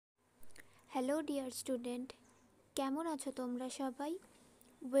Hello dear student, কেমন আছো তোমরা সবাই?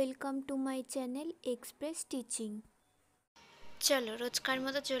 Welcome to my channel express teaching. চলো, রোজকার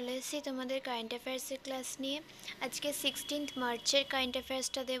মতো চলে এসেছি তোমাদের কারেন্ট অ্যাফেয়ার্সের ক্লাস নিয়ে। আজকে 16 মার্চের কারেন্ট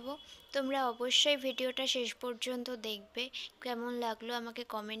অ্যাফেয়ার্সটা দেবো। তোমরা অবশ্যই ভিডিওটা শেষ পর্যন্ত দেখবে। কেমন লাগলো আমাকে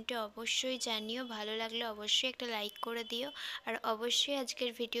কমেন্টে অবশ্যই জানিও। ভালো লাগলে অবশ্যই একটা লাইক করে দিও, আর অবশ্যই আজকের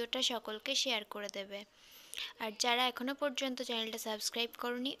ভিডিওটা সকলকে শেয়ার করে দেবে। আর যারা এখনও পর্যন্ত চ্যানেলটা সাবস্ক্রাইব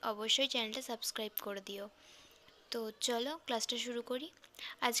করোনি, অবশ্যই চ্যানেলটা সাবস্ক্রাইব করে দিও। তো চলো ক্লাসটা শুরু করি।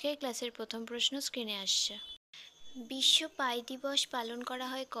 আজকের ক্লাসের প্রথম প্রশ্ন স্ক্রিনে আসছে। বিশ্ব পাই দিবস পালন করা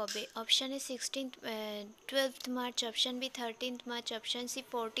হয় কবে? Option A 12th March, option B 13th March, option C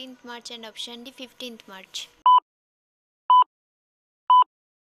 14th March and option D 15th March.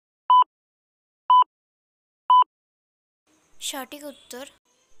 সঠিক উত্তর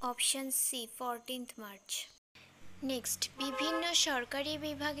option C 14th March. Next, বিভিন্ন সরকারি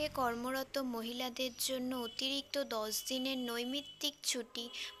বিভাগে কর্মরত মহিলাদের জন্য অতিরিক্ত 10 দিনের নৈমিত্তিক ছুটি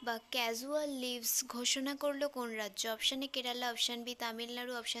বা ক্যাজুয়াল লিভস ঘোষণা করলো কোন রাজ্য? Option A Kerala, option B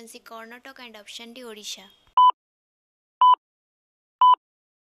Tamil Nadu, option C Karnataka and option D Odisha.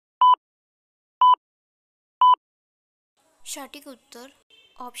 সঠিক উত্তর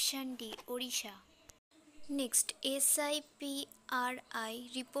option D Odisha. Next, SIPRI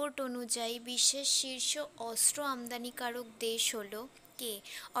report অনুযায়ী বিশ্বের শীর্ষ অস্ত্র আমদানিকারক দেশ হল কে?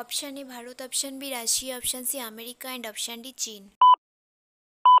 Option A Bharat, option B Russia, option C America and option D চীন।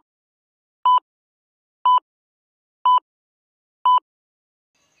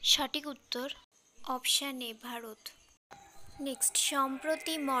 সঠিক উত্তর অপশান এ ভারত। নেক্সট,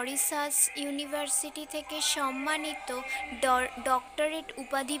 সম্প্রতি মরিশাস ইউনিভার্সিটি থেকে সম্মানিত ডক্টরেট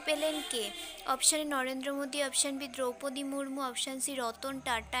উপাধি পেলেন কে? Option A Narendra Modi, option B Draupadi Murmu, option C Ratan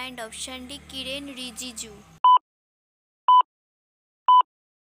Tata and option D Kiren Rijiju.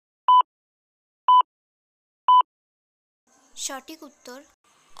 সঠিক উত্তর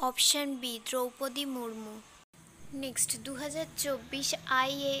option B Draupadi Murmu. Next, 2024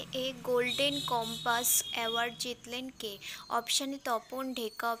 IAA golden compass award জিতলেন কে? Option A Tapan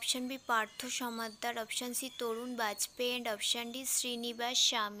Dheka, option B Partha Samaddar, option C Tarun Vajpayee and option D Srinivas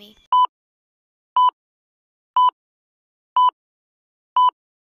স্বামী।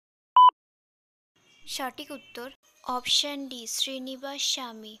 সঠিক উত্তর অপশান ডি শ্রীনিবাস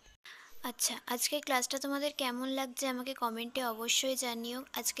স্বামী। আচ্ছা, আজকের ক্লাসটা তোমাদের কেমন লাগছে আমাকে কমেন্টে অবশ্যই জানিও।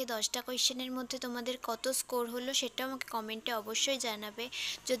 আজকে 10টা কোয়েশ্চেনের মধ্যে তোমাদের কত স্কোর হলো সেটাও আমাকে কমেন্টে অবশ্যই জানাবে।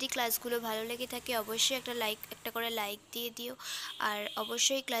 যদি ক্লাসগুলো ভালো লেগে থাকে অবশ্যই একটা করে লাইক দিয়ে দিও, আর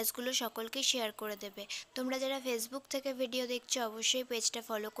অবশ্যই ক্লাসগুলো সকলকে শেয়ার করে দেবে। তোমরা যারা ফেসবুক থেকে ভিডিও দেখছো অবশ্যই পেজটা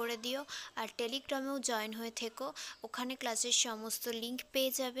ফলো করে দিও, আর টেলিগ্রামেও জয়েন হয়ে থেকো, ওখানে ক্লাসের সমস্ত লিঙ্ক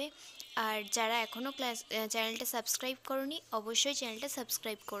পেয়ে যাবে। আর যারা এখনও চ্যানেলটা সাবস্ক্রাইব করোনি অবশ্যই চ্যানেলটা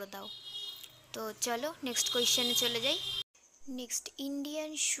সাবস্ক্রাইব করে দাও। তো চলো নেক্সট কোয়েশ্চেনে চলে যাই। Next,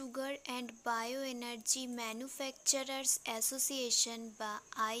 Indian sugar and bio energy manufacturers association বা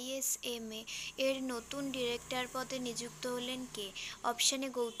ISMA এর নতুন ডিরেক্টর পদে নিযুক্ত হলেন কে? Option A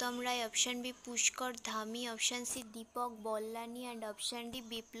Gautam Roy, option B Pushkar Dhami, option C Dipak বল্লানি and option D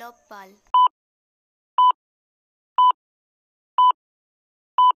বিপ্লব পাল।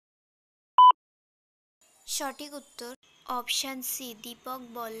 সঠিক উত্তর অপশান সি দীপক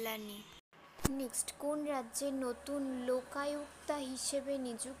বল্লানি। নেক্সট, কোন রাজ্যের নতুন লোকায়ুক্তা হিসেবে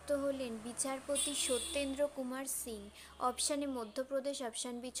নিযুক্ত হলেন বিচারপতি Satyendra Kumar Singh? Option A Madhya Pradesh,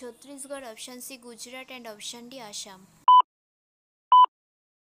 option B Chhattisgarh, option C Gujarat and option D Assam.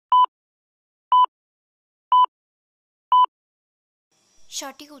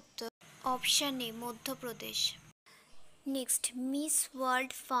 সঠিক উত্তর option A Madhya Pradesh. Next, miss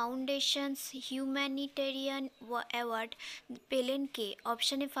world foundations humanitarian award পেলেন কে?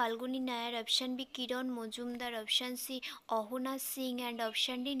 Option A Falguni Nair, option B Kiran Majumdar, option C Ahana Singh and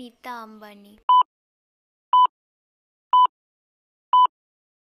option D Nita Ambani.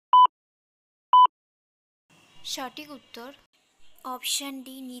 সঠিক উত্তর option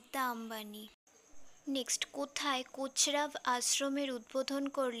D Nita Ambani. Next, কোথায় কোচরাব আশ্রমের উদ্বোধন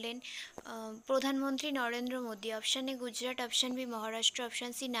করলেন প্রধানমন্ত্রী Narendra Modi? Option A Gujarat, option B Maharashtra,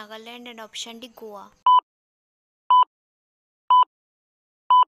 option C Nagaland and option D Goa.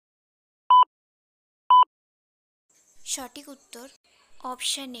 সঠিক উত্তর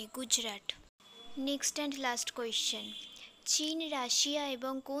option A Gujarat. Next and last question, চীন, রাশিয়া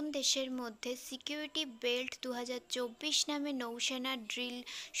এবং কোন দেশের মধ্যে সিকিউরিটি বেল্ট 2024 নামে নৌসেনা ড্রিল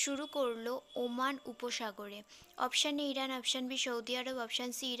শুরু করলো Oman উপসাগরে? Option A Iran, option B Saudi Arab, option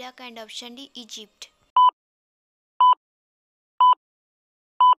C Iraq and option D Egypt.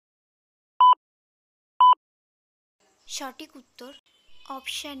 সঠিক উত্তর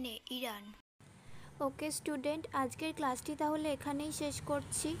option A Iran. Okay student, আজকের ক্লাসটি তাহলে এখানেই শেষ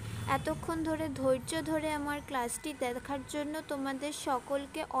করছি। এতক্ষণ ধরে ধৈর্য ধরে আমার ক্লাসটি দেখার জন্য তোমাদের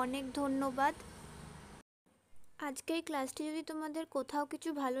সকলকে অনেক ধন্যবাদ। আজকের ক্লাসটি যদি তোমাদের কোথাও কিছু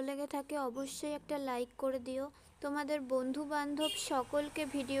ভালো লেগে থাকে অবশ্যই একটা লাইক করে দিও। তোমাদের বন্ধু বান্ধব সকলকে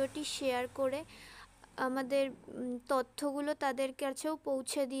ভিডিওটি শেয়ার করে আমাদের তথ্যগুলো তাদের কাছেও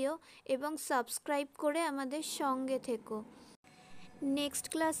পৌঁছে দিও এবং সাবস্ক্রাইব করে আমাদের সঙ্গে থেকো। নেক্সট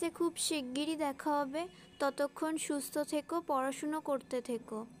ক্লাসে খুব শিগগিরই দেখা হবে। ততক্ষণ সুস্থ থেকো, পড়াশুনো করতে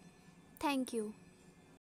থেকো। Thank you.